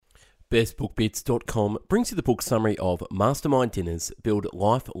BestBookBits.com brings you the book summary of Mastermind Dinners Build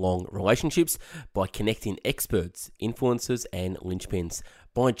Lifelong Relationships by Connecting Experts, Influencers and Linchpins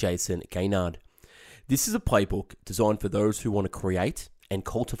by Jayson Gaignard. This is a playbook designed for those who want to create and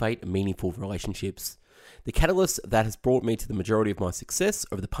cultivate meaningful relationships. The catalyst that has brought me to the majority of my success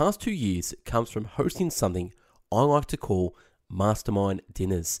over the past 2 years comes from hosting something I like to call Mastermind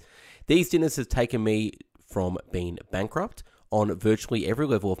Dinners. These dinners have taken me from being bankrupt on virtually every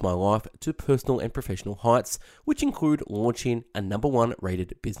level of my life to personal and professional heights, which include launching a #1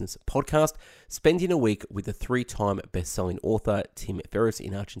 rated business podcast, spending a week with the 3-time best-selling author Tim Ferriss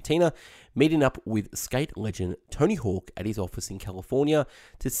in Argentina, meeting up with skate legend Tony Hawk at his office in California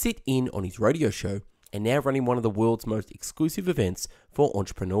to sit in on his radio show, and now running one of the world's most exclusive events for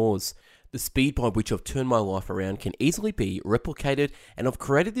entrepreneurs. The speed by which I've turned my life around can easily be replicated, and I've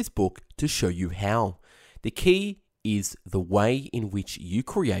created this book to show you how. The key is the way in which you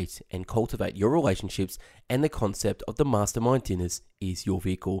create and cultivate your relationships, and the concept of the Mastermind Dinners is your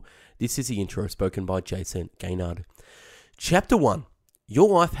vehicle. This is the intro spoken by Jayson Gaignard. Chapter 1. Your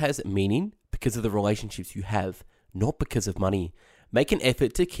life has meaning because of the relationships you have, not because of money. Make an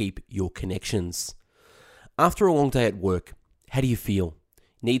effort to keep your connections. After a long day at work, how do you feel?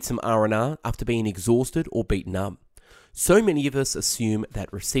 Need some R&R after being exhausted or beaten up? So many of us assume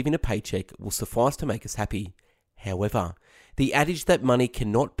that receiving a paycheck will suffice to make us happy. However, the adage that money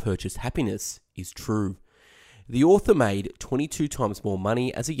cannot purchase happiness is true. The author made 22 times more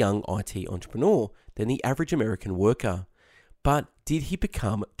money as a young IT entrepreneur than the average American worker. But did he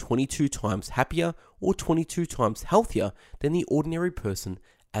become 22 times happier or 22 times healthier than the ordinary person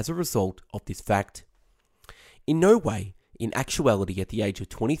as a result of this fact? In no way. In actuality, at the age of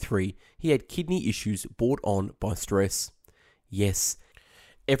 23, he had kidney issues brought on by stress. Yes,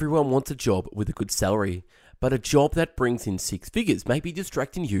 everyone wants a job with a good salary, but a job that brings in 6 figures may be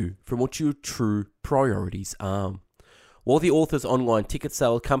distracting you from what your true priorities are. While the author's online ticket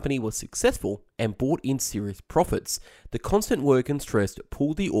sale company was successful and brought in serious profits, the constant work and stress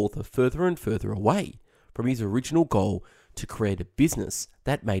pulled the author further and further away from his original goal to create a business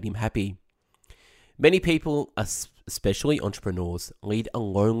that made him happy. Many people, especially entrepreneurs, lead a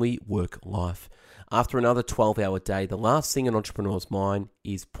lonely work life. After another 12-hour day, the last thing an entrepreneur's mind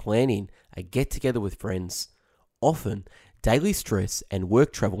is planning a get-together with friends. Often, daily stress and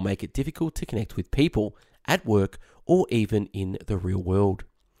work travel make it difficult to connect with people at work or even in the real world.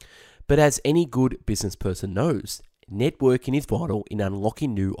 But as any good business person knows, networking is vital in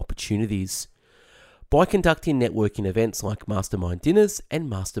unlocking new opportunities. By conducting networking events like Mastermind Dinners and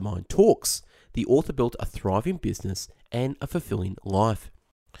Mastermind Talks, the author built a thriving business and a fulfilling life.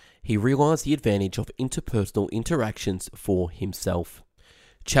 He realized the advantage of interpersonal interactions for himself.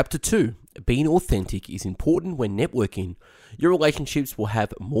 Chapter 2. Being authentic is important when networking. Your relationships will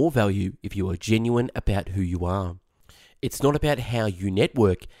have more value if you are genuine about who you are. It's not about how you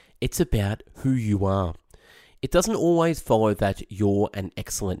network, it's about who you are. It doesn't always follow that you're an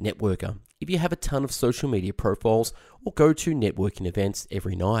excellent networker if you have a ton of social media profiles or go to networking events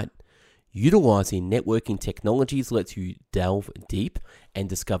every night. Utilizing networking technologies lets you delve deep and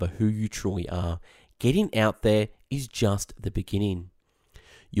discover who you truly are. Getting out there is just the beginning.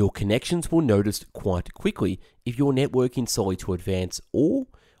 Your connections will notice quite quickly if you're networking solely to advance or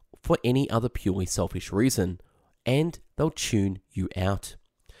for any other purely selfish reason, and they'll tune you out.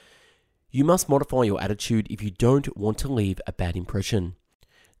 You must modify your attitude if you don't want to leave a bad impression.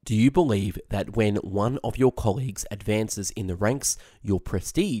 Do you believe that when one of your colleagues advances in the ranks, your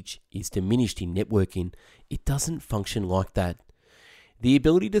prestige is diminished in networking? It doesn't function like that. The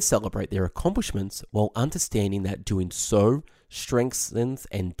ability to celebrate their accomplishments while understanding that doing so strengthens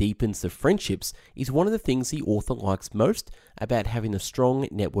and deepens the friendships is one of the things the author likes most about having a strong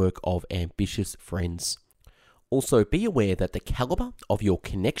network of ambitious friends. Also, be aware that the caliber of your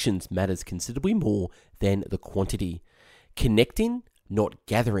connections matters considerably more than the quantity. Connecting, not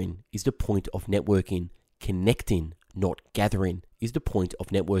gathering, is the point of networking. Connecting, not gathering, is the point of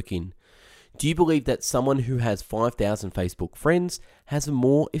networking. Do you believe that someone who has 5,000 Facebook friends has a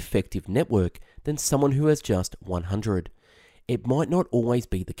more effective network than someone who has just 100? It might not always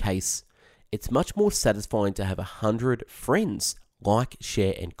be the case. It's much more satisfying to have 100 friends like,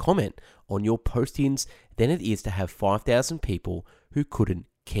 share, and comment on your postings than it is to have 5,000 people who couldn't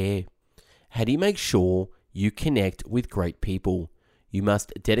care. How do you make sure you connect with great people? You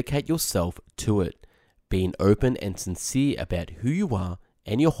must dedicate yourself to it. Being open and sincere about who you are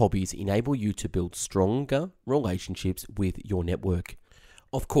and your hobbies enable you to build stronger relationships with your network.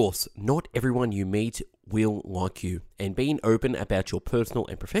 Of course, not everyone you meet will like you, and being open about your personal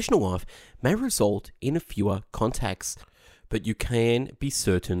and professional life may result in fewer contacts. but you can be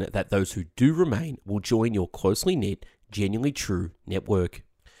certain that those who do remain will join your closely knit, genuinely true network.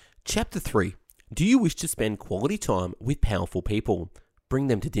 Chapter 3. Do you wish to spend quality time with powerful people? Bring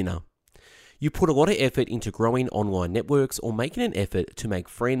them to dinner. You put a lot of effort into growing online networks or making an effort to make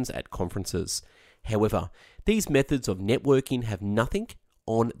friends at conferences. However, these methods of networking have nothing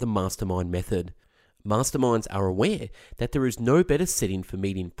on the Mastermind method. Masterminds are aware that there is no better setting for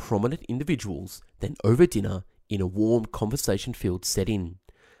meeting prominent individuals than over dinner in a warm, conversation-filled setting.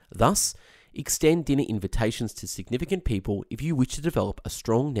 Thus, extend dinner invitations to significant people if you wish to develop a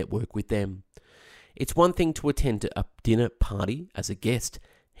strong network with them. It's one thing to attend a dinner party as a guest.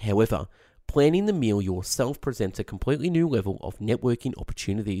 However, planning the meal yourself presents a completely new level of networking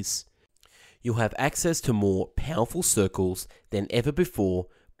opportunities. You'll have access to more powerful circles than ever before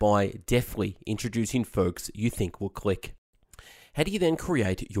by deftly introducing folks you think will click. How do you then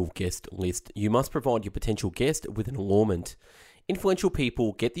create your guest list? You must provide your potential guest with an allurement. Influential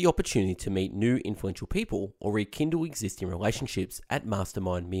people get the opportunity to meet new influential people or rekindle existing relationships at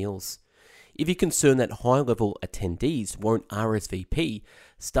mastermind meals. If you're concerned that high-level attendees won't RSVP,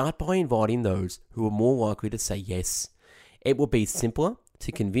 start by inviting those who are more likely to say yes. It will be simpler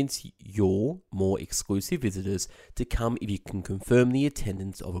to convince your more exclusive visitors to come if you can confirm the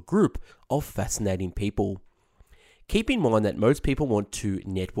attendance of a group of fascinating people. Keep in mind that most people want to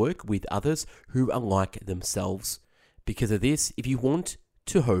network with others who are like themselves. Because of this, if you want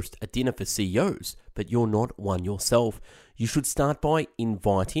to host a dinner for CEOs, but you're not one yourself, you should start by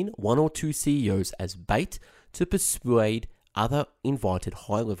inviting one or two CEOs as bait to persuade other invited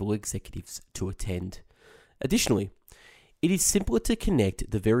high-level executives to attend. Additionally, it is simpler to connect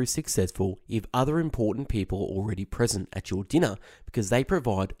the very successful if other important people are already present at your dinner because they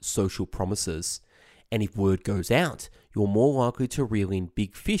provide social promises. And if word goes out, you're more likely to reel in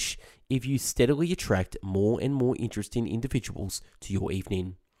big fish if you steadily attract more and more interesting individuals to your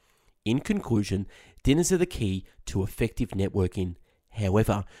evening. In conclusion, dinners are the key to effective networking.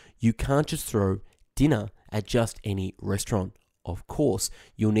 However, you can't just throw dinner at just any restaurant. Of course,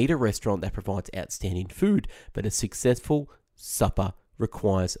 you'll need a restaurant that provides outstanding food, but a successful supper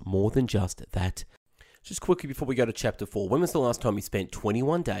requires more than just that. Just quickly before we go to chapter 4, when was the last time you spent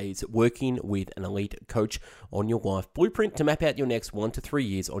 21 days working with an elite coach on your life blueprint to map out your next 1 to 3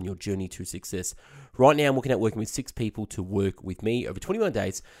 years on your journey to success? Right now, I'm looking at working with 6 people to work with me over 21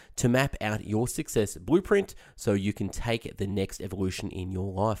 days to map out your success blueprint so you can take the next evolution in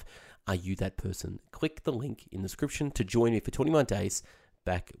your life. Are you that person? Click the link in the description to join me for 21 days.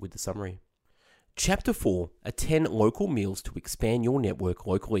 Back with the summary. Chapter 4, attend local meals to expand your network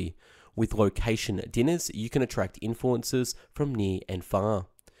locally. With location dinners, you can attract influencers from near and far.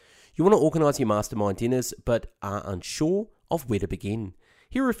 You want to organize your mastermind dinners but are unsure of where to begin.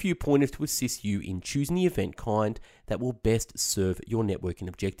 Here are a few pointers to assist you in choosing the event kind that will best serve your networking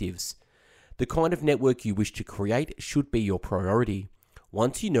objectives. The kind of network you wish to create should be your priority.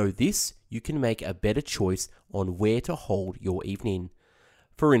 Once you know this, you can make a better choice on where to hold your evening.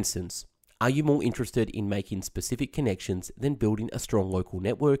 For instance, are you more interested in making specific connections than building a strong local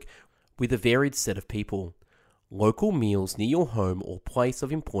network with a varied set of people? Local meals near your home or place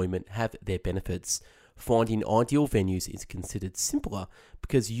of employment have their benefits. Finding ideal venues is considered simpler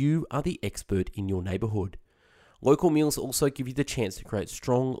because you are the expert in your neighborhood. Local meals also give you the chance to create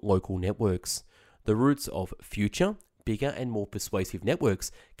strong local networks. The roots of future, bigger and more persuasive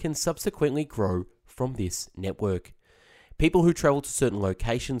networks can subsequently grow from this network. People who travel to certain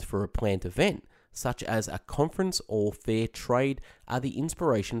locations for a planned event, such as a conference or fair trade, are the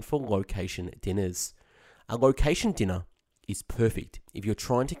inspiration for location dinners. A location dinner is perfect if you're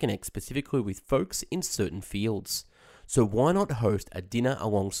trying to connect specifically with folks in certain fields. So why not host a dinner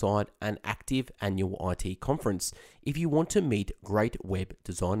alongside an active annual IT conference if you want to meet great web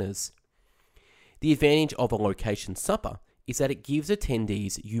designers? The advantage of a location supper is that it gives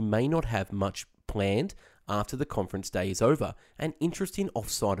attendees you may not have much planned after the conference day is over an interesting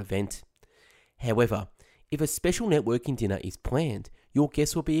off-site event. However, if a special networking dinner is planned, your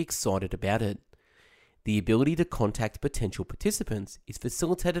guests will be excited about it. The ability to contact potential participants is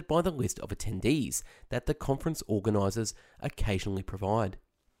facilitated by the list of attendees that the conference organizers occasionally provide.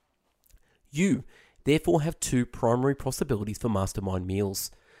 You, therefore, have 2 primary possibilities for mastermind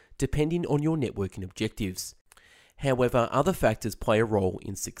meals, depending on your networking objectives. However, other factors play a role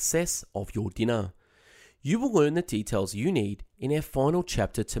in success of your dinner. You will learn the details you need in our final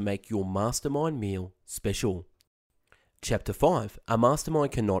chapter to make your mastermind meal special. Chapter 5, a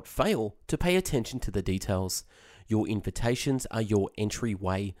mastermind cannot fail to pay attention to the details. Your invitations are your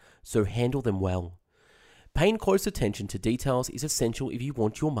entryway, so handle them well. Paying close attention to details is essential if you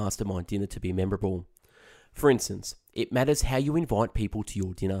want your mastermind dinner to be memorable. For instance, it matters how you invite people to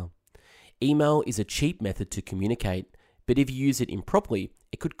your dinner. Email is a cheap method to communicate, but if you use it improperly,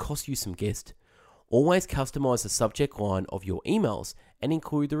 it could cost you some guests. Always customize the subject line of your emails and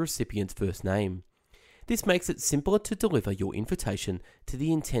include the recipient's first name. This makes it simpler to deliver your invitation to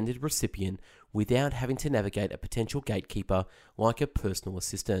the intended recipient without having to navigate a potential gatekeeper like a personal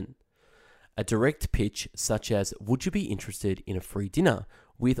assistant. A direct pitch such as, "Would you be interested in a free dinner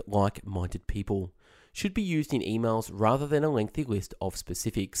with like-minded people?" should be used in emails rather than a lengthy list of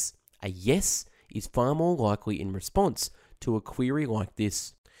specifics. A yes is far more likely in response to a query like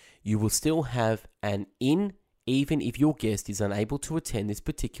this. You will still have an in even if your guest is unable to attend this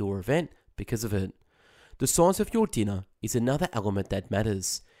particular event because of it. The size of your dinner is another element that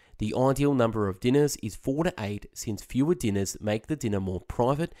matters. The ideal number of dinners is 4 to 8, since fewer dinners make the dinner more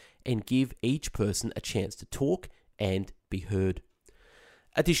private and give each person a chance to talk and be heard.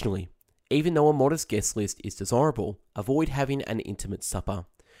 Additionally, even though a modest guest list is desirable, avoid having an intimate supper.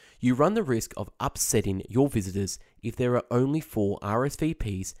 You run the risk of upsetting your visitors if there are only 4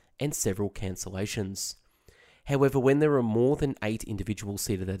 RSVPs and several cancellations. However, when there are more than 8 individuals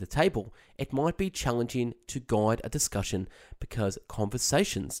seated at a table, it might be challenging to guide a discussion because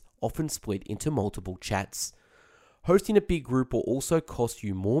conversations often split into multiple chats. Hosting a big group will also cost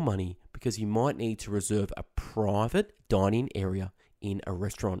you more money because you might need to reserve a private dining area in a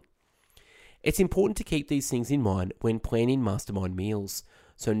restaurant. It's important to keep these things in mind when planning mastermind meals.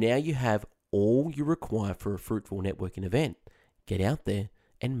 So now you have all you require for a fruitful networking event. Get out there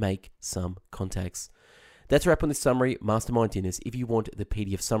and make some contacts. That's a wrap on this summary, Mastermind Dinners. If you want the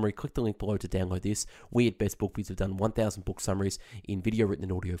PDF summary, click the link below to download this. We at Best Book Bits have done 1,000 book summaries in video, written,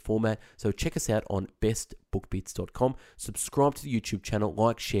 and audio format. So check us out on bestbookbits.com. Subscribe to the YouTube channel,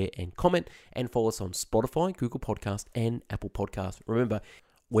 like, share, and comment, and follow us on Spotify, Google Podcast, and Apple Podcast. Remember,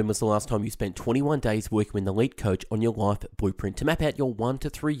 when was the last time you spent 21 days working with an elite coach on your life blueprint to map out your 1 to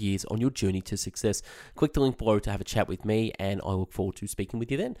 3 years on your journey to success? Click the link below to have a chat with me, and I look forward to speaking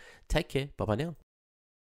with you then. Take care. Bye-bye now.